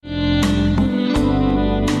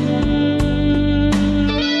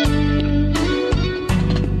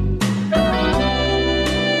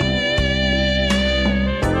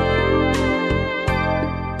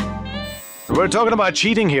we're talking about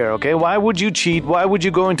cheating here, okay? Why would you cheat? Why would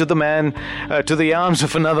you go into to the arms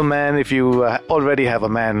of another man if you already have a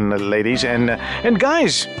man, ladies? And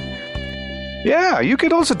guys, yeah, you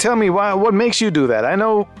could also tell me what makes you do that. I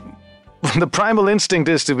know the primal instinct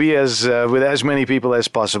is to be with as many people as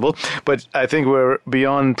possible, but I think we're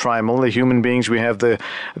beyond primal. The human beings, we have the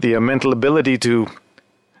mental ability to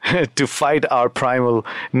fight our primal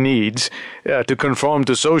needs, to conform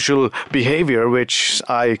to social behavior, which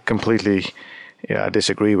I completely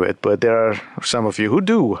disagree with. But there are some of you who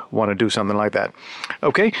do want to do something like that.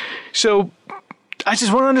 Okay, so I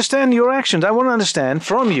just want to understand your actions. I want to understand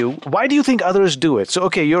from you, why do you think others do it? So,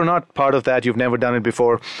 okay, you're not part of that. You've never done it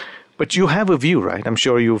before. But you have a view, right? I'm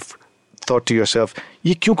sure you've thought to yourself,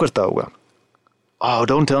 ye kyun karta hoga? Oh,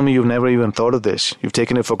 don't tell me you've never even thought of this. You've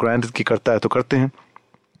taken it for granted ki karta hai to karte hain.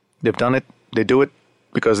 They've done it. They do it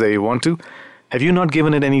because they want to. Have you not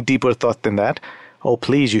given it any deeper thought than that? Oh,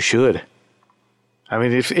 please, you should. I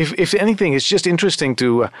mean, if anything, it's just interesting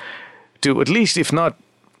to at least, if not,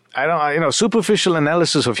 superficial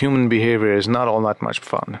analysis of human behavior is not all that much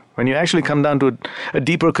fun. When you actually come down to a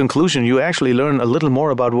deeper conclusion, you actually learn a little more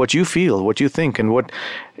about what you feel, what you think, and what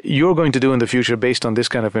you're going to do in the future based on this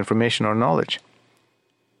kind of information or knowledge.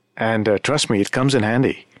 And trust me, it comes in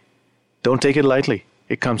handy. Don't take it lightly.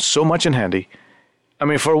 It comes so much in handy. I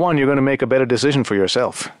mean, for one, you're going to make a better decision for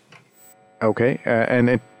yourself. Okay? And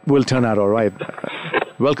it will turn out all right.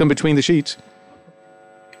 Welcome Between the Sheets.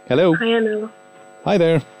 Hello. Hi, hello. Hi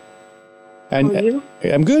there. And how are you?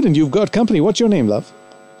 I'm good, and you've got company. What's your name, love?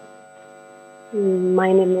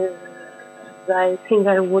 My name is... I think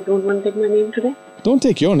I don't want to take my name today. Don't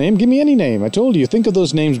take your name. Give me any name. I told you, think of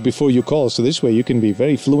those names before you call, so this way you can be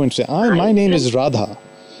very fluent. Say, my name is Radha.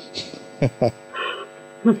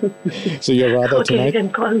 So you're Radha okay, tonight? You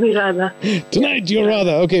can call me Radha. Tonight you're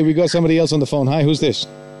Radha. Okay, we got somebody else on the phone. Hi, who's this?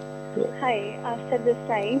 Hi, Asta this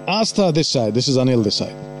side. Asta this side. This is Anil this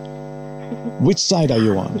side. Which side are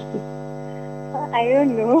you on? I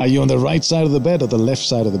don't know. Are you on the right side of the bed or the left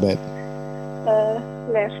side of the bed?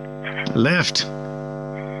 Left. Left?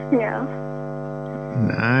 Yeah.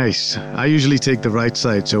 Nice. I usually take the right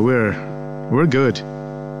side, so we're good.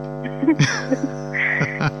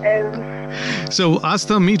 So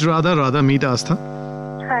Asta, meet Radha. Radha, meet Asta.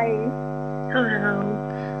 Hi.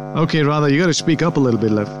 Hello. Okay, Radha, you got to speak up a little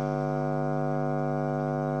bit, love.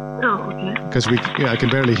 Oh, okay. Because I can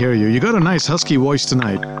barely hear you. You got a nice husky voice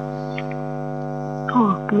tonight.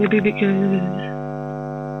 Oh, maybe because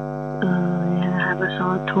I have a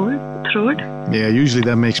sore throat. Yeah, usually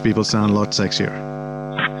that makes people sound a lot sexier.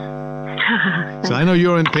 So I know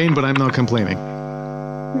you're in pain, but I'm not complaining.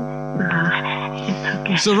 It's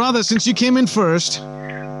okay. So Radha, since you came in first,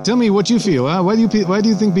 tell me what you feel. Huh? Why do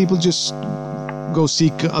you think people just go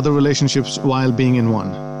seek other relationships while being in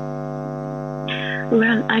one?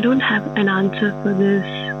 Well, I don't have an answer for this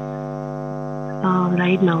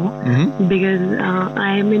right now, because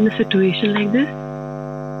I am in a situation like this,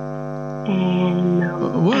 and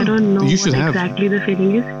I don't know what exactly the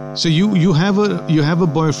feeling is. So you have a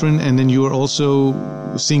boyfriend, and then you are also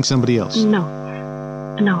seeing somebody else? No,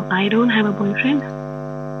 I don't have a boyfriend.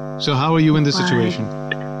 So how are you in this situation?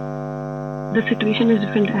 The situation is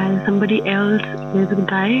different, as somebody else is a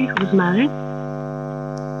guy who's married.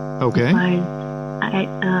 Okay. But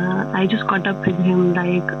I just caught up with him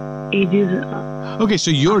like ages. Okay,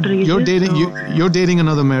 so you're dating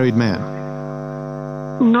another married man.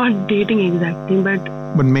 Not dating exactly, but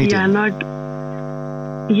mating. Yeah, not.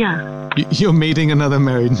 Yeah. You're mating another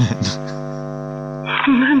married man.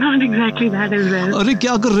 Not exactly that as well. Arre,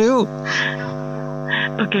 kya kar rahe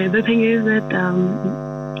ho? Okay, the thing is that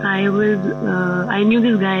I knew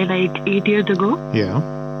this guy like 8 years ago. Yeah.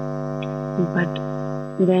 But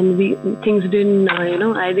then things didn't,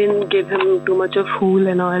 I didn't give him too much of fool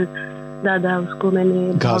and all. ज़्यादा उसको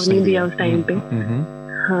मैंने भाव नहीं दिया उस time पे.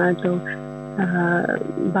 हाँ, तो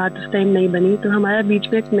बात उस टाइम नहीं बनी, तो हमारा बीच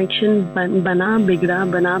में कनेक्शन बना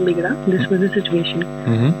बिगड़ा. This was the situation.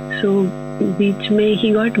 So बीच में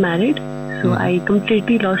he got married. So I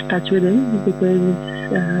completely lost touch with him, because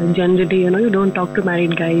generally, you don't talk to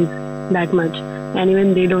married guys that much, and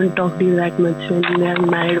even they don't talk to you that much when they are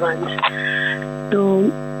married ones. So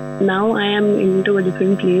now I am into a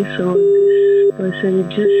different place. So this person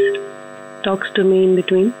just talks to me in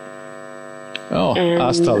between. Oh, and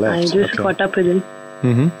Asta left. I just caught up with him.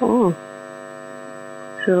 Oh.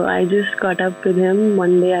 So I just caught up with him.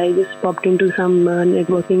 One day I just popped into some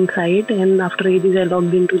networking site, and after ages I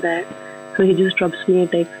logged into that. So he just drops me a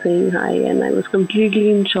text saying hi, and I was completely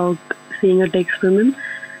in shock seeing a text from him.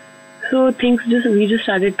 So we just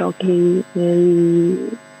started talking,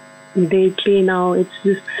 and lately now it's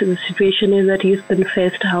just the situation is that he's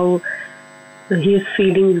confessed how his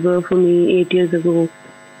feelings were for me 8 years ago,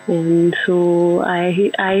 and so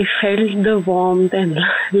I felt the warmth and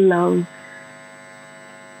love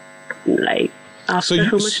like after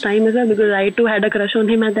so much time as well, because I too had a crush on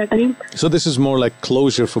him at that time. So this is more like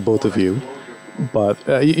closure for both of you, but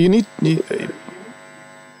you need.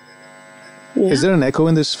 Is there an echo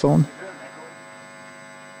in this phone?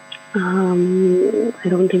 I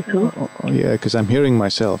don't think so. Oh, yeah, because I'm hearing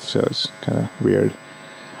myself, so it's kind of weird.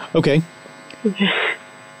 Okay.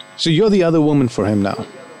 So you're the other woman for him now?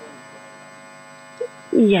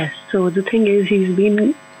 Yes. So the thing is, he's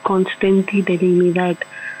been constantly telling me that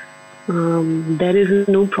there is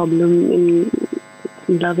no problem in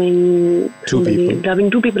loving two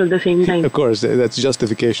people at the same time. Of course, that's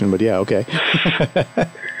justification, but yeah, okay.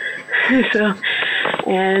 So,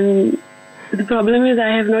 and the problem is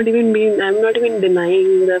I'm not even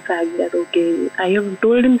denying the fact that, okay, I have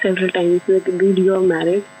told him several times that, dude, you are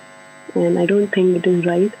married and I don't think it is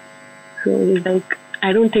right. So he's like,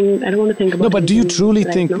 I don't want to think about it. No, but do you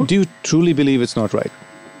truly believe it's not right?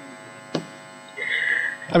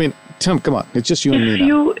 I mean, Tim, come on, it's just you and me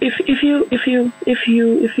now. If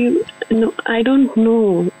you, no, I don't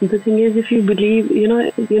know. The thing is, if you believe, you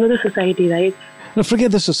know the society, right? No,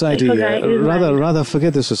 forget the society. Rather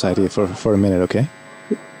forget the society for a minute, okay?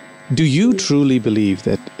 Do you truly believe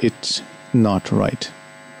that it's not right?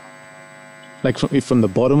 Like from the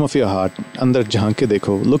bottom of your heart, andar jhaan ke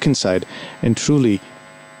dekho, look inside, and truly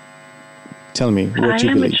tell me what you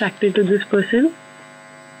believe. I am attracted to this person.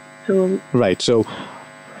 So right. So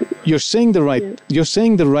you're saying the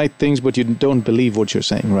right things, but you don't believe what you're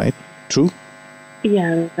saying, right? True?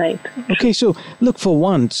 Yeah, right. Okay, so look, for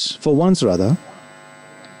once rather,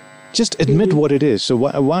 just admit what it is. So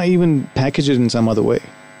why even package it in some other way?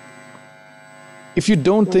 If you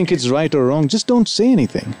don't think it's right or wrong, just don't say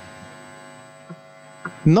anything.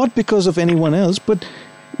 Not because of anyone else, but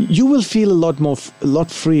you will feel a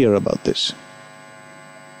lot freer about this.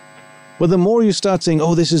 But the more you start saying,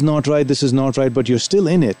 oh, this is not right, but you're still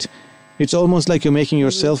in it, it's almost like you're making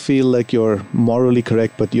yourself feel like you're morally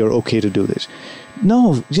correct, but you're okay to do this.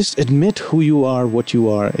 No, just admit who you are, what you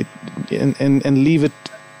are, and leave it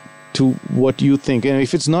to what you think. And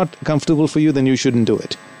if it's not comfortable for you, then you shouldn't do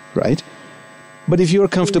it, right? But if you're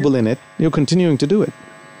comfortable in it, you're continuing to do it.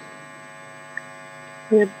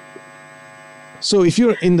 Yep. So if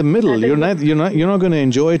you're in the middle, you're not going to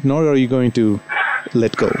enjoy it, nor are you going to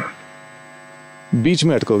let go. बीच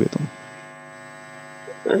में अटकोगे तुम.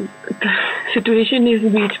 The situation is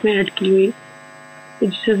बीच में अटकी हुई.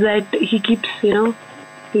 It's just that he keeps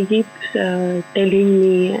telling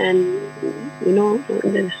me, and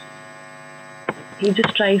he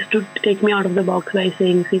just tries to take me out of the box by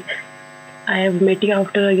saying, see, I have met you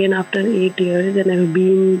after 8 years, and I've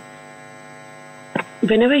been.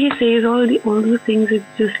 Whenever he says all those things, it's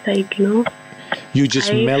just like, you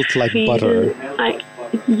just melt like butter.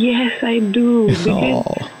 Yes, I do. Because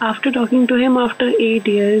after talking to him after 8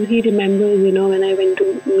 years, he remembers, when I went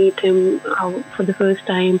to meet him for the first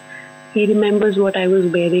time, he remembers what I was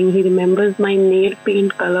wearing. He remembers my nail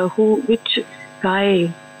paint color. Which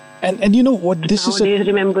guy? And you know what? This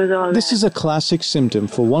is a classic symptom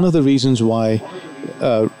for one of the reasons why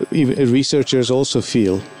researchers also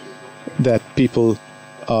feel that people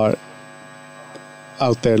are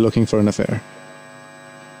out there looking for an affair.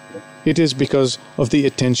 It is because of the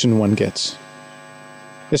attention one gets.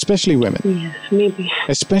 Especially women. Yes, maybe.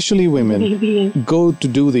 Especially women go to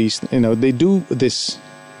do these, they do this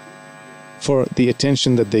for the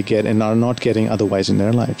attention that they get and are not getting otherwise in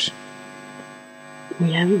their lives.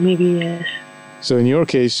 Yeah, maybe yes. So in your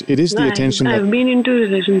case, it is the attention I've been into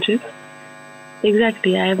relationships.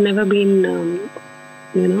 Exactly. I have never been,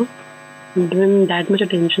 given that much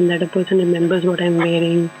attention that a person remembers what I'm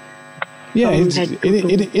wearing. Yeah, it's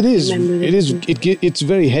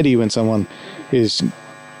very heady when someone is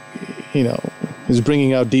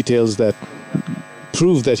bringing out details that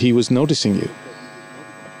prove that he was noticing you.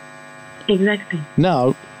 Exactly.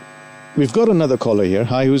 Now, we've got another caller here.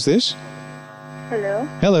 Hi, who's this? Hello.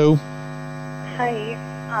 Hello. Hi,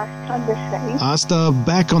 Asta on this side. Asta,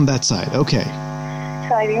 back on that side. Okay.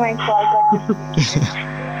 Sorry, my call got disconnected.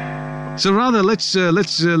 So rather, let's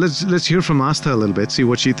hear from Asta a little bit, see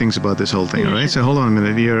what she thinks about this whole thing. All right. So hold on a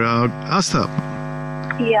minute. You're Asta.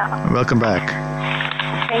 Yeah. Welcome back.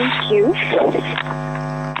 Thank you.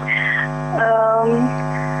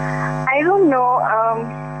 I don't know.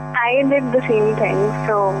 I did the same thing,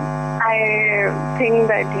 so I think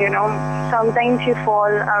that sometimes you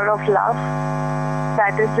fall out of love.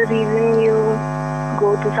 That is the reason you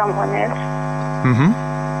go to someone else. Mm-hmm.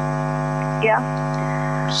 Yeah.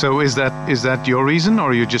 So is that your reason,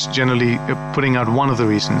 or you're just generally putting out one of the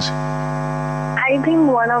reasons? I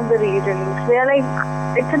think one of the reasons. They're like,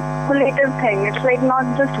 it's a cumulative thing. It's like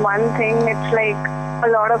not just one thing. It's like a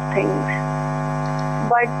lot of things.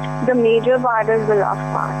 But the major part is the love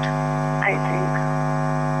part, I think.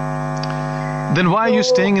 Then why are you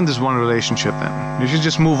staying in this one relationship then? You should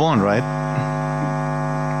just move on, right?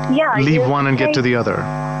 Yeah. Leave one and get to the other.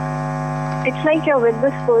 It's like you're with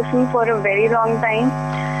this person for a very long time.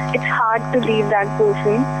 It's hard to leave that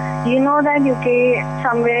person. You know that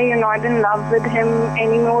somewhere you're not in love with him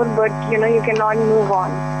anymore, but you cannot move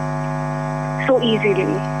on so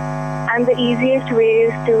easily. And the easiest way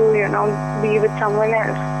is to, be with someone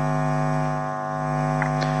else.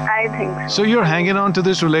 I think so. So you're hanging on to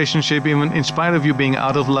this relationship even in spite of you being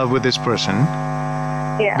out of love with this person?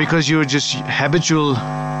 Yeah. Because you're just habitual.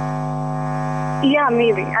 Yeah,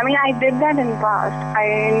 maybe. I mean, I did that in past.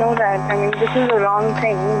 I know that. I mean, this is the wrong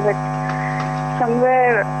thing, but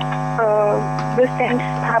somewhere this tends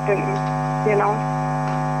to happen,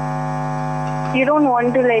 You don't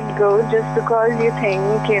want to let go just because you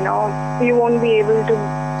think, you won't be able to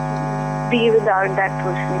be without that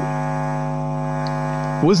person.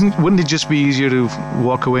 Wouldn't it just be easier to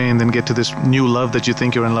walk away and then get to this new love that you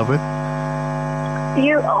think you're in love with?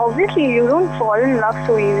 Obviously, you don't fall in love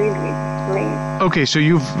so easily. Okay, so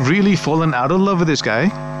you've really fallen out of love with this guy,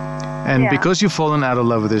 and because you've fallen out of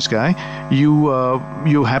love with this guy, you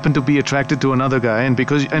happen to be attracted to another guy, and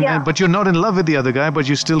but you're not in love with the other guy, but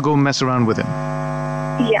you still go mess around with him.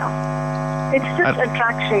 Yeah, it's just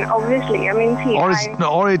attraction, obviously. I mean, see,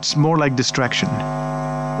 or it's more like distraction.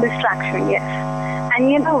 Distraction, yes.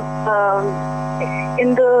 And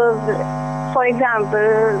for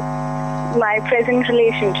example, my present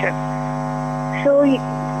relationship. So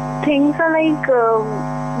things are like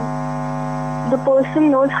the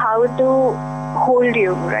person knows how to hold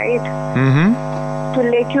you, right? Mm-hmm. To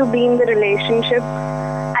let you be in the relationship.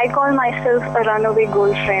 I call myself a runaway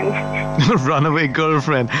girlfriend. Runaway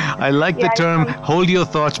girlfriend. I like the term. Hold your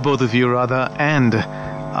thoughts, both of you, Radha and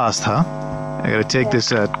Astha. I got to take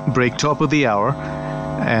this break top of the hour,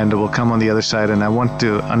 and we'll come on the other side, and I want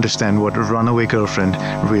to understand what runaway girlfriend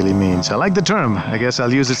really means. I like the term. I guess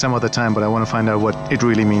I'll use it some other time, but I want to find out what it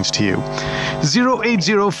really means to you.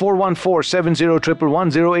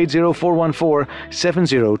 080-414-7011,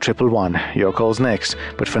 080-414-7011. Your call's next.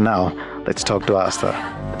 But for now, let's talk to Astha.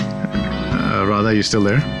 Radha, you still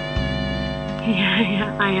there?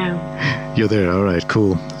 Yeah, I am. You're there. All right,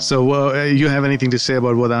 cool. So you have anything to say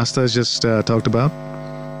about what Astha has just talked about?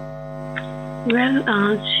 Well,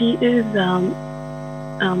 she is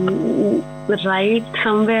right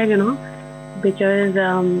somewhere, because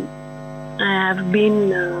I have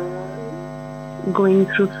been going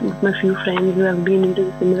through with my few friends who have been into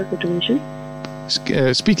a similar situation.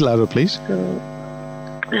 Speak louder, please. So,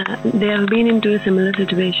 they have been into a similar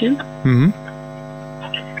situation. Mm-hmm.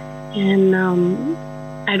 And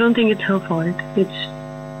I don't think it's her fault.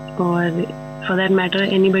 Or for that matter,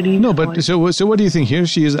 anybody's fault. But so what do you think? Here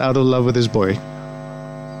she is out of love with this boy.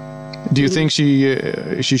 Do you think she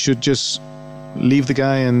should just leave the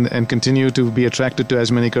guy and continue to be attracted to as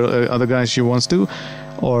many other guys she wants to?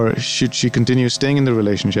 Or should she continue staying in the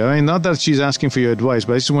relationship? I mean, not that she's asking for your advice,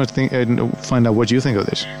 but I just want to find out what you think of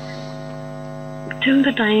this. Till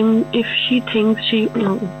the time, if she thinks she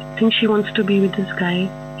wants to be with this guy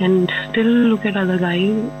and still look at other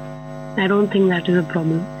guys, I don't think that is a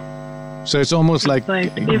problem. So it's almost like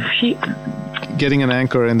if she getting an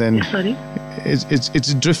anchor and then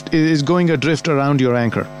it's going adrift around your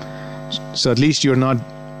anchor. So at least you're not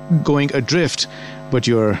going adrift, but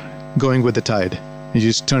you're going with the tide. You're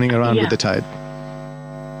just turning around with the tide.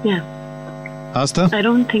 Yeah. Astha? I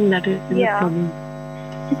don't think that is a problem.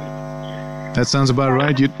 That sounds about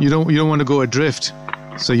right. You don't want to go adrift,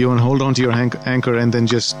 so you want to hold on to your anchor and then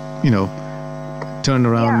just turn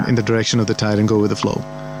around in the direction of the tide and go with the flow.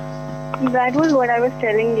 That was what I was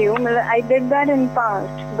telling you. I did that in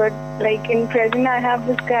past, but like in present, I have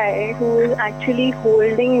this guy who is actually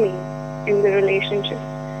holding me in the relationship.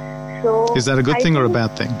 So is that a good thing or a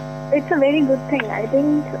bad thing? It's a very good thing. I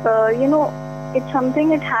think it's something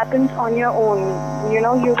that happens on your own. You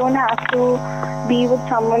don't have to be with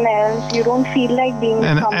someone else. You don't feel like being with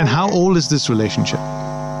someone And how else. old is this relationship?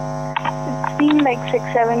 It's been like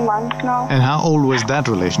 6-7 months now. And how old was that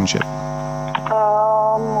relationship?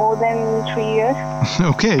 More than 3 years.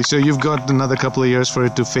 Okay, so you've got another couple of years for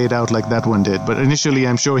it to fade out like that one did. But initially,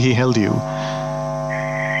 I'm sure he held you.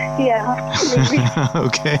 Yeah, maybe.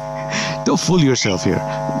 Okay. Don't fool yourself here.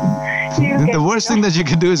 The worst thing that you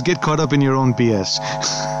can do is get caught up in your own BS.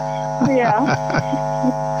 Yeah.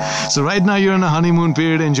 So right now you're in a honeymoon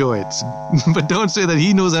period, enjoy it. But don't say that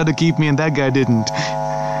he knows how to keep me and that guy didn't.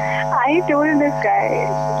 I told this guy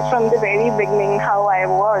from the very beginning how I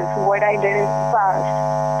was, what I did in the past.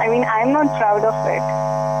 I mean, I'm not proud of it,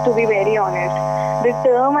 to be very honest. The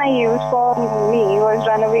term I used for me was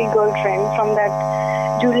runaway girlfriend from that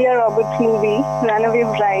Julia Roberts movie, Runaway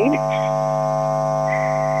Bride.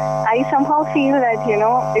 I somehow feel that,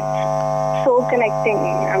 it's so connecting.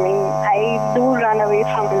 I mean, I do run away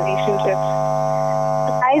from relationships.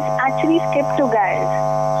 I actually skip 2 guys.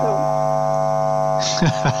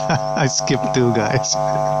 I skipped 2 guys.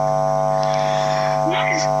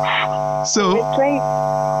 So, it's like,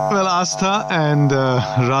 well, Astha and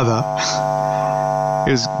Radha,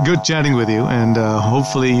 it was good chatting with you, and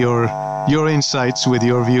hopefully your insights with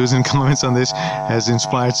your views and comments on this has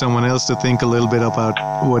inspired someone else to think a little bit about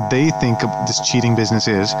what they think this cheating business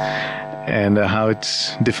is and how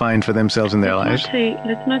it's defined for themselves in their lives.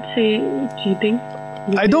 Let's not say cheating.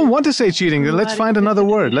 I don't want to say cheating. Let's find another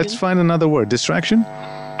word. Distraction?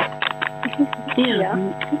 Yeah,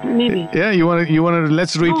 maybe. Yeah, you want to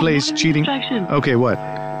let's replace cheating. Distraction. Okay, what?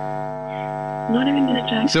 Not even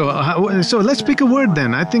distraction. So let's pick a word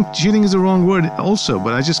then. I think cheating is the wrong word also,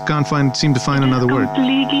 but I just can't seem to find another word.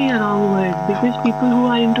 Completely a wrong word, because people who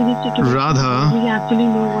are into this situation, Radha, we actually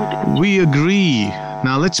know what it is. We agree.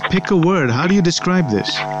 Now let's pick a word. How do you describe this?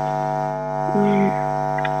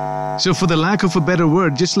 So for the lack of a better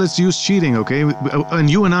word, just let's use cheating, okay? And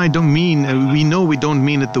you and I don't mean, we know we don't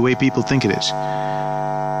mean it the way people think it is.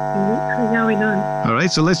 Yeah, we don't. All right,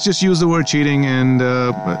 so let's just use the word cheating, and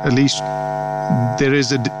at least there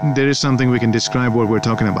is something we can describe what we're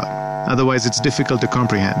talking about. Otherwise, it's difficult to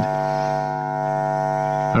comprehend.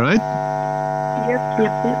 All right? Yep.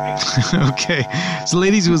 Okay. So,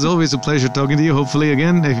 ladies, it was always a pleasure talking to you. Hopefully,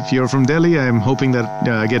 again, if you're from Delhi, I'm hoping that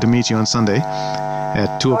I get to meet you on Sunday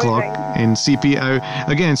at 2 o'clock in CP.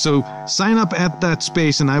 Again, so sign up at that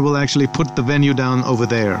space, and I will actually put the venue down over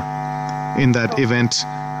there in that event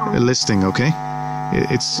listing, okay?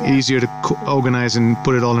 It's easier to organize and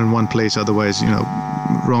put it all in one place. Otherwise,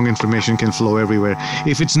 wrong information can flow everywhere.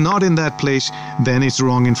 If it's not in that place, then it's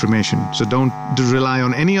wrong information. So don't rely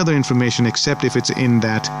on any other information except if it's in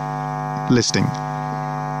that listing.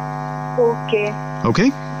 Okay.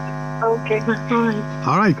 Okay? Okay.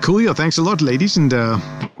 All right, cool. Thanks a lot, ladies. And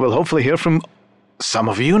we'll hopefully hear from some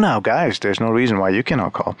of you now, guys. There's no reason why you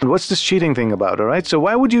cannot call. What's this cheating thing about, all right? So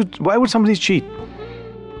why would somebody cheat?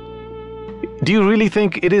 Do you really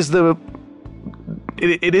think it is the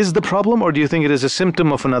problem, or do you think it is a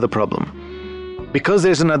symptom of another problem? Because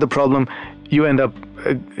there's another problem, you end up,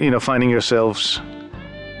 finding yourselves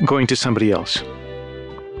going to somebody else.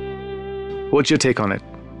 What's your take on it?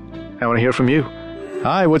 I want to hear from you.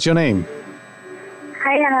 Hi, what's your name?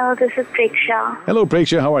 Hi, hello, this is Preksha. Hello,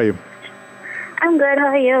 Preksha, how are you? I'm good, how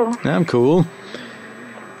are you? I'm cool.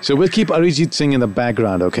 So we'll keep Arijit Singh in the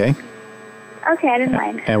background, okay? Okay, I don't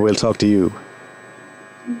mind. And we'll talk to you.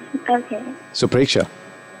 Okay. So, Preksha,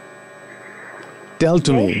 tell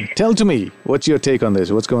to me, what's your take on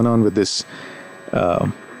this? What's going on with this?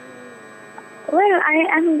 Well, I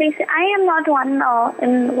am not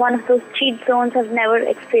in one of those cheat zones. I've never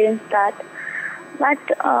experienced that. But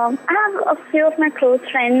I have a few of my close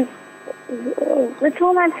friends with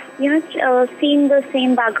whom I've seen the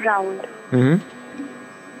same background. Mm-hmm.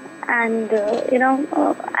 And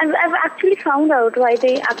I've actually found out why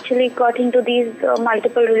they actually got into these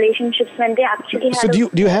multiple relationships when they actually had. So do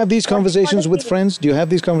you have these conversations with friends? Do you have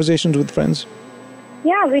these conversations with friends?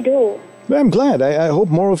 Yeah, we do. Well, I'm glad. I hope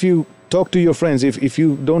more of you talk to your friends. If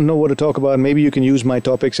you don't know what to talk about, maybe you can use my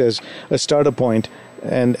topics as a starter point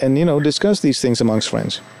and discuss these things amongst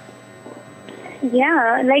friends.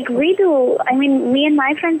 Yeah, like we do. I mean, me and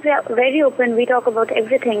my friends, we are very open. We talk about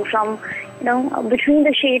everything from, between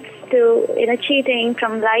the sheets to, cheating,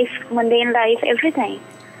 from life, mundane life, everything.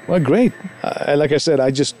 Well, great. Like I said, I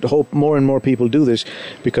just hope more and more people do this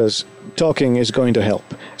because talking is going to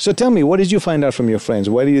help. So tell me, what did you find out from your friends?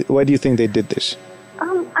 Why do you think they did this?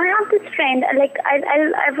 I have this friend,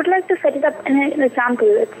 I would like to set it up in an example.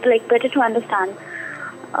 It's better to understand.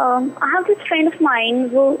 I have this friend of mine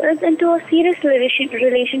who is into a serious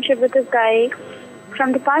relationship with this guy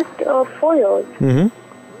from the past 4 years. Mm-hmm.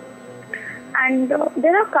 And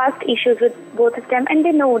there are caste issues with both of them, and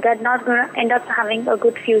they know they're not going to end up having a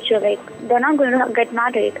good future. They're not going to get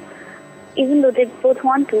married, even though they both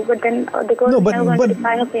want to, but then the girl is never going to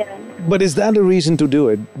defy her parents. But is that a reason to do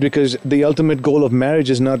it? Because the ultimate goal of marriage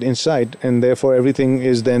is not in sight, and therefore everything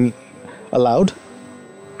is then allowed?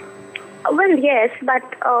 Well, yes, but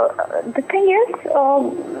the thing is,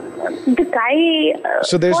 the guy.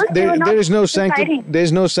 So there's no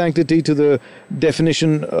sanctity to the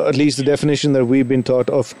definition, at least the definition that we've been taught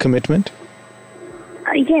of commitment.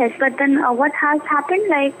 Yes, but then what has happened?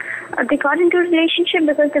 Like they got into a relationship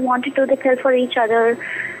because they wanted to, they fell for each other,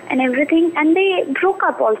 and everything, and they broke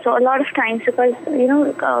up also a lot of times because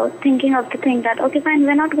thinking of the thing that okay, fine,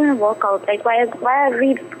 we're not going to work out. Like why are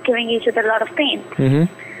we giving each other a lot of pain? Mm-hmm.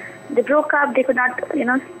 They broke up. They could not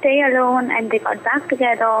stay alone, and they got back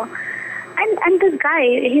together. And this guy,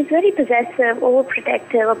 he's very possessive,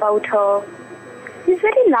 overprotective about her. He's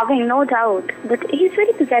very loving, no doubt, but he's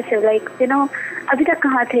very possessive. Like अभी तक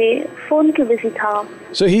कहाँ थे? Phone क्यों busy था?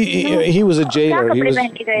 So he was a jailer. He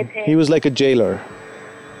was like a jailer.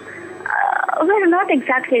 Well, not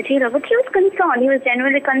exactly a jailer, but he was concerned. He was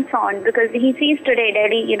genuinely concerned because he sees today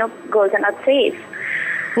Delhi, girls are not safe.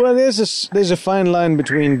 Well, there's a fine line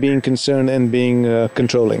between being concerned and being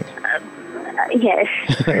controlling. Yes.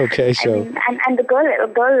 Okay, so and the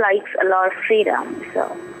girl likes a lot of freedom,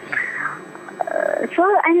 so.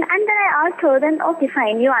 And then I asked her, then okay,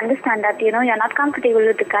 fine, you understand that you're not comfortable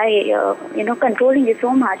with the guy controlling you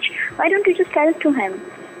so much. Why don't you just tell it to him?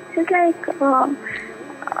 She's like,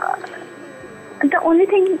 the only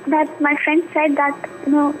thing that my friend said that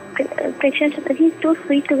Precious, he's too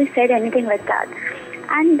sweet to be said anything like that,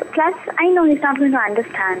 and plus I know he's not going to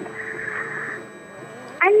understand.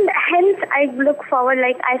 And hence, I look forward,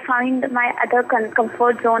 like I find my other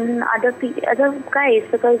comfort zone in other guys,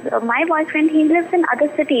 because my boyfriend, he lives in other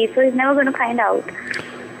cities, so he's never going to find out.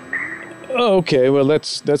 Oh, okay, well,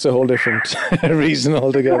 that's a whole different reason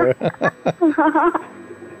altogether.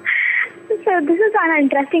 So this is an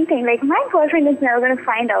interesting thing. Like my boyfriend is never going to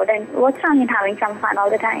find out, and what's wrong in having some fun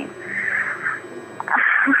all the time?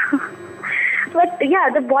 But yeah,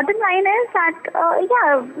 the bottom line is that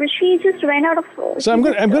she just ran out of. So I'm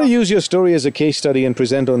going to use your story as a case study and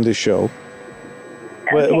present on this show.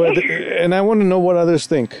 Okay. And I want to know what others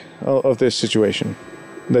think of this situation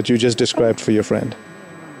that you just described for your friend.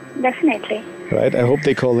 Definitely. Right. I hope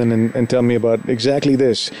they call in and tell me about exactly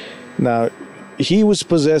this. Now, he was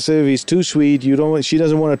possessive. He's too sweet. She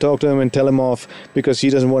doesn't want to talk to him and tell him off because he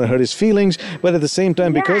doesn't want to hurt his feelings. But at the same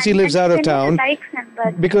time, because he lives out of town,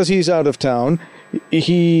 because he's out of town,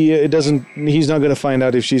 he's not going to find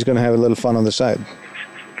out if she's going to have a little fun on the side.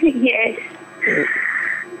 Yes.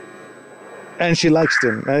 And she likes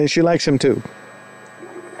him. She likes him too.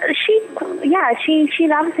 She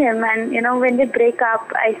loves him, and when they break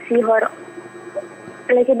up, I see her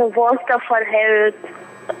like in the worst of her health.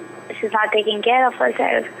 She's not taking care of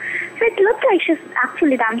herself. So it looked like she's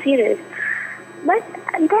actually damn serious. But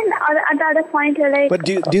then at the other point, you're like. But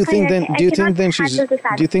do you think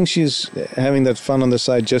she's having that fun on the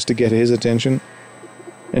side just to get his attention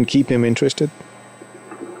and keep him interested?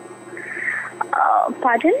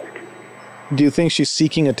 Pardon? Do you think she's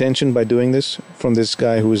seeking attention by doing this from this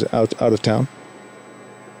guy who's out of town?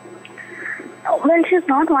 Well, she's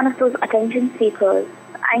not one of those attention seekers.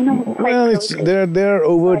 I know. Well, there are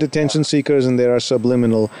overt attention seekers and there are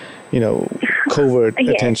subliminal, covert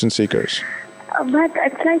attention seekers. But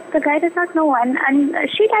it's like the guy does not know, and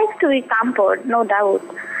she likes to be pampered, no doubt.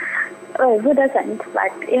 Well, who doesn't?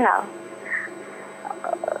 But yeah.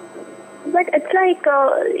 But it's like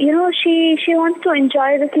she wants to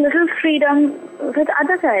enjoy this little freedom with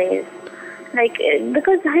other guys. Like,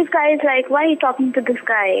 because his guy is like, why are you talking to this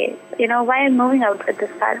guy? Why are you moving out with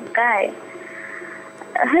this guy?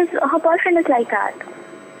 Her boyfriend is like that.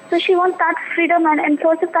 So she wants that freedom, and in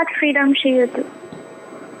source of that freedom, she is,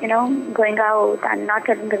 going out and not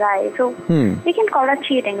telling the guy. So we can call that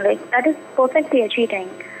cheating. Like, that is perfectly a cheating.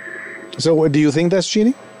 So do you think that's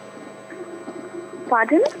cheating?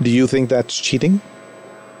 Pardon? Do you think that's cheating?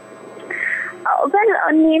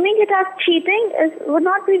 Well, naming it as cheating would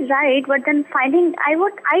not be right, but then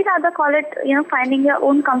I'd rather call it, finding your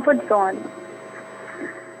own comfort zone.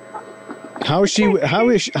 How is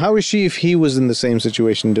she if he was in the same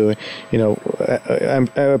situation doing, I'm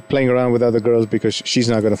playing around with other girls because she's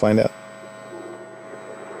not going to find out?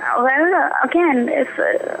 Well, again,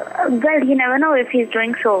 you never know if he's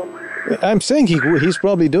doing so. I'm saying he's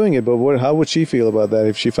probably doing it, but how would she feel about that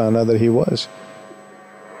if she found out that he was?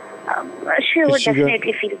 She would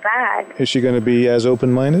definitely feel bad. Is she going to be as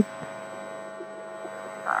open-minded?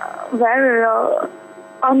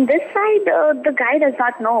 On this side, the guy does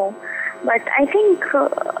not know. But I think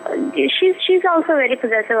she's also very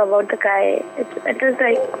possessive about the guy. It is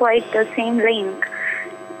like quite the same link.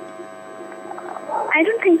 I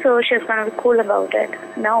don't think so she's going to be cool about it.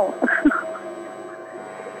 No.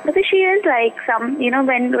 Because she is like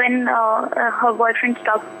when her boyfriend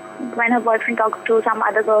talks to some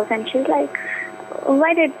other girls, and she's like,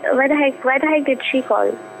 why the heck did she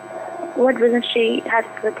call? What business she has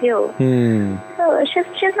with you? So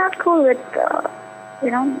she's not cool with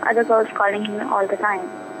other girls calling him all the time.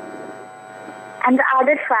 And the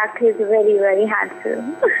other fact, he's very, very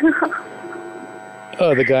handsome.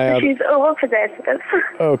 Oh, the guy. She's over possessive.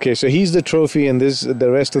 Okay, so he's the trophy, and the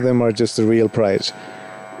rest of them are just the real prize.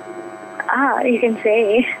 You can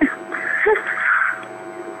say.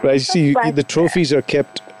 Right. See, the trophies are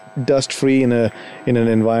kept dust-free in an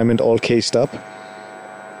environment all cased up,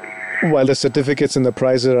 while the certificates and the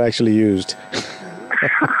prizes are actually used.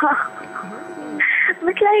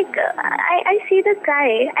 But I see this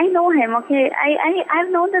guy. I know him. Okay, I've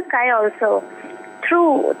known this guy also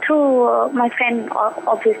through my friend,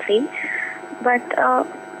 obviously. But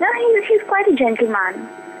he's quite a gentleman,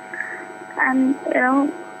 and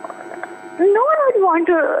no one would want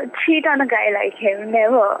to cheat on a guy like him.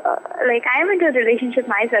 Never. I'm into a relationship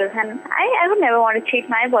myself, and I would never want to cheat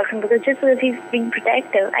my boyfriend because he's being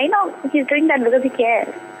protective. I know he's doing that because he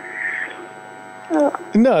cares.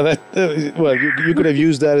 No, that you could have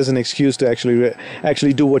used that as an excuse to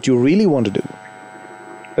actually do what you really want to do.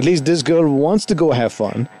 At least this girl wants to go have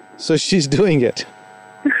fun, so she's doing it.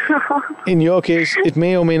 In your case, it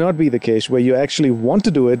may or may not be the case where you actually want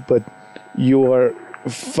to do it, but you are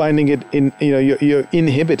finding it you're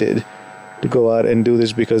inhibited to go out and do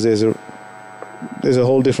this because there's a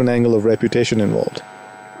whole different angle of reputation involved.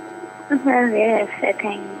 Well, yes, I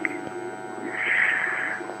think.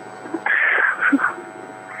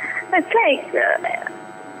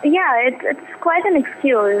 It's quite an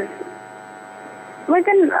excuse. But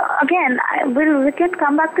then again, we can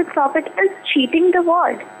come back to the topic. Is cheating the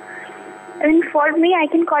word? I mean, for me, I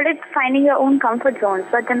can call it finding your own comfort zones.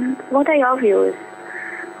 But then, what are your views?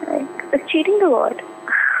 Is cheating the word?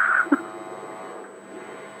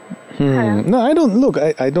 No, I don't. Look,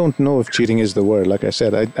 I don't know if cheating is the word. Like I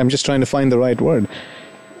said, I'm just trying to find the right word.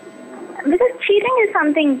 Because cheating is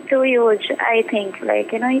something too huge, I think.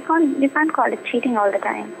 You can't call it cheating all the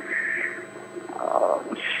time.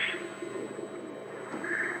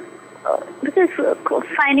 Because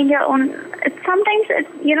finding your own,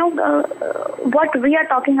 what we are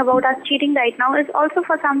talking about as cheating right now is also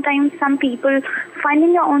for sometimes some people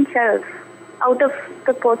finding your own self out of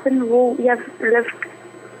the person who you have lived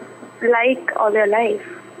like all your life.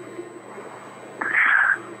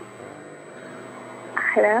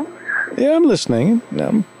 Hello? Yeah, I'm listening.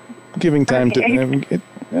 I'm giving time to.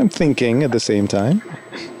 I'm thinking at the same time.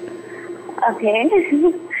 Okay.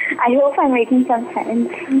 I hope I'm making some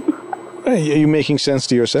sense. Are you making sense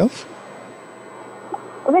to yourself?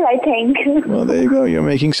 Well, I think. Well, there you go. You're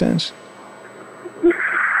making sense.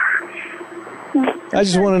 I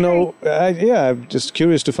just want to know. I'm just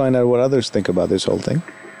curious to find out what others think about this whole thing.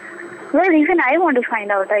 Well, even I want to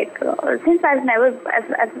find out. Since I've never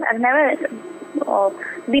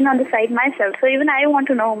been on the side myself, so even I want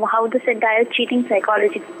to know how this entire cheating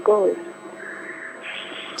psychology goes.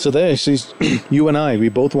 So there, you and we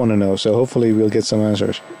both want to know. So hopefully we'll get some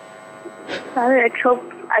answers. Let's hope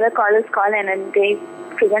other callers call in and they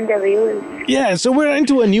present their views. Yeah, so we're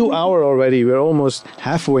into a new hour already. We're almost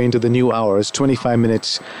halfway into the new hour. It's 25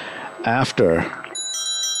 minutes after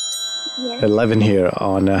 11 here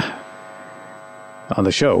on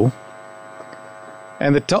the show.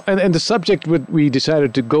 And the subject we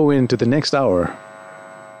decided to go into the next hour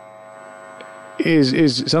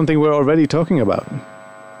is something we're already talking about.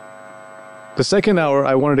 The second hour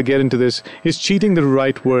I wanted to get into this, is cheating the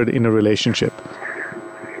right word in a relationship?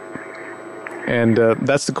 And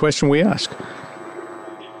that's the question we ask.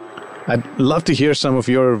 I'd love to hear some of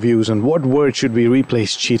your views on what word should we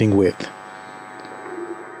replace cheating with.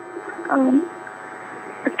 Can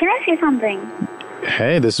I say something?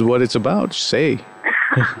 Hey, this is what it's about. Say.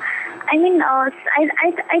 I mean,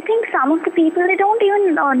 I think some of the people, they don't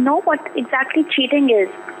even know what exactly cheating is.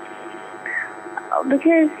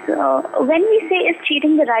 Because when we say is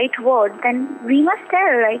cheating the right word, then we must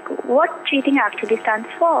tell what cheating actually stands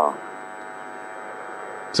for.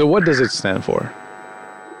 So what does it stand for?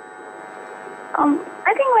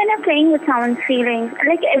 I think when you're playing with someone's feelings,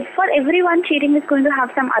 for everyone, cheating is going to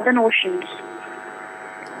have some other notions.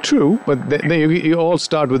 True, but you all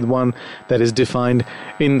start with one that is defined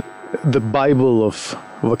in the Bible of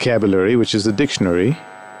vocabulary, which is the dictionary.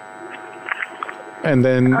 And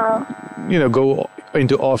then, go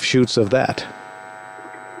into offshoots of that.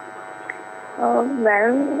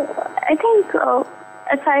 Well, I think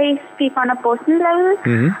if I speak on a personal level,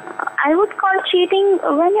 I would call cheating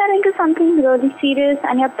when you're into something really serious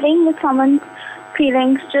and you're playing with someone's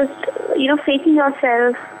feelings, just, faking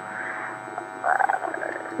yourself,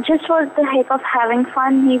 just for the heck of having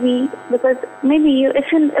fun, maybe, because maybe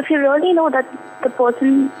if you really know that the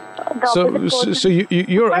person, so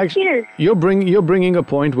you're bringing a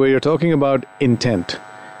point where you're talking about intent.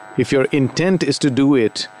 If your intent is to do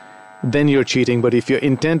it, then you're cheating. But if your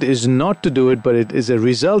intent is not to do it, but it is a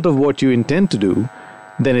result of what you intend to do,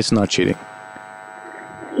 then it's not cheating.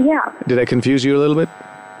 Yeah. Did I confuse you a little bit?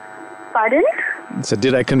 Pardon? So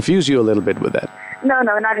did I confuse you a little bit with that? No,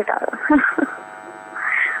 not at all.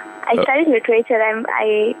 I studied literature.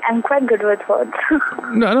 I'm quite good with words.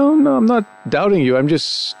 No, I'm not doubting you. I'm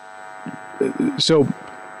just... So,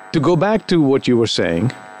 to go back to what you were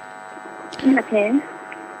saying... Okay.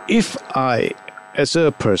 If I, as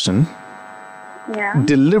a person, yeah,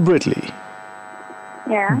 deliberately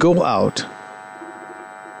go out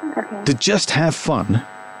to just have fun,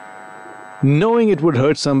 knowing it would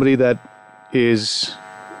hurt somebody that is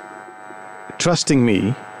trusting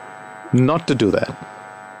me not to do that,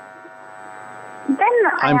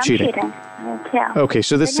 then I'm cheating. Yeah. Okay,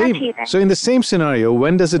 so in the same scenario,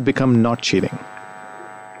 when does it become not cheating?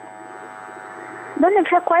 Well,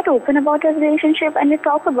 if you're quite open about your relationship and you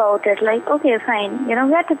talk about it, like, okay, fine,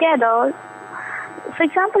 we're together. For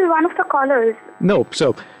example, one of the callers... No,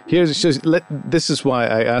 so this is why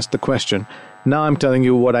I asked the question. Now I'm telling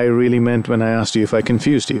you what I really meant when I asked you if I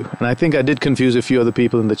confused you. And I think I did confuse a few other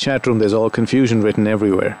people in the chat room. There's all confusion written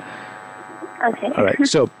everywhere. Okay. All right,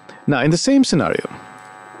 so now in the same scenario,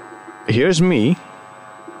 here's me.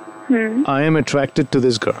 I am attracted to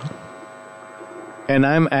this girl. And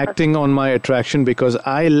I'm acting on my attraction because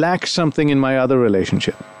I lack something in my other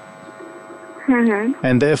relationship.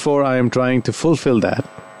 And therefore, I am trying to fulfill that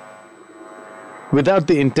without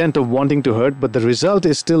the intent of wanting to hurt, but the result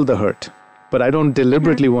is still the hurt. But I don't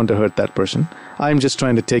deliberately want to hurt that person. I'm just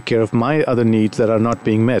trying to take care of my other needs that are not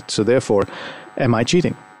being met. So therefore, am I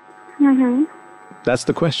cheating? That's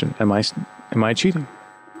the question. Am I cheating?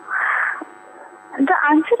 The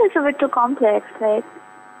answer is a bit too complex, right?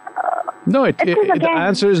 No, the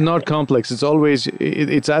answer is not complex. It's always,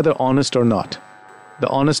 it's either honest or not. The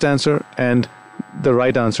honest answer and the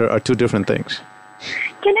right answer are two different things.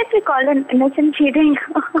 Can it be called an innocent cheating?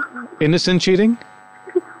 Innocent cheating?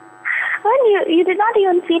 Well, you did not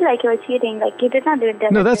even feel like you were cheating. Like, you did not do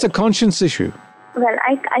it. No, that's a conscience issue. Well,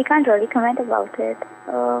 I can't really comment about it.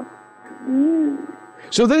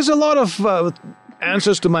 So there's a lot of...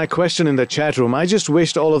 answers to my question in the chat room. I just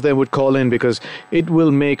wished all of them would call in because it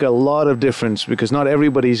will make a lot of difference because not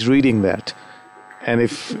everybody's reading that. And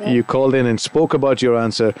if you called in and spoke about your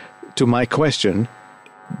answer to my question,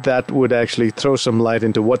 that would actually throw some light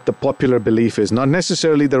into what the popular belief is. Not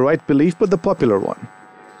necessarily the right belief, but the popular one.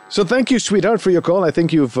 So thank you, sweetheart, for your call. I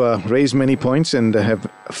think you've raised many points and have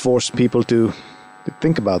forced people to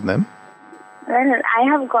think about them. Well, I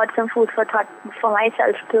have got some food for thought for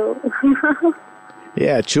myself too.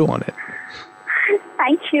 Yeah, chew on it.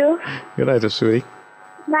 Thank you. Good night, sweetie.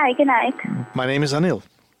 Bye, good night. My name is Anil.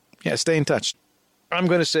 Yeah, stay in touch. I'm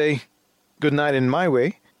going to say good night in my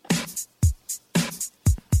way.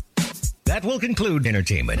 That will conclude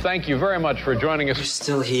entertainment. Thank you very much for joining us. You're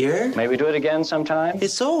still here? Maybe do it again sometime.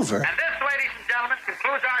 It's over. And this, ladies and gentlemen,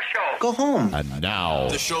 concludes our show. Go home. And now,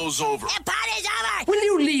 the show's over. The party's over! Will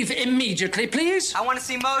you leave immediately, please? I want to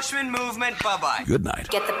see motion, movement, bye-bye. Good night.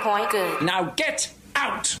 Get the point? Good. Now get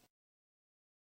out!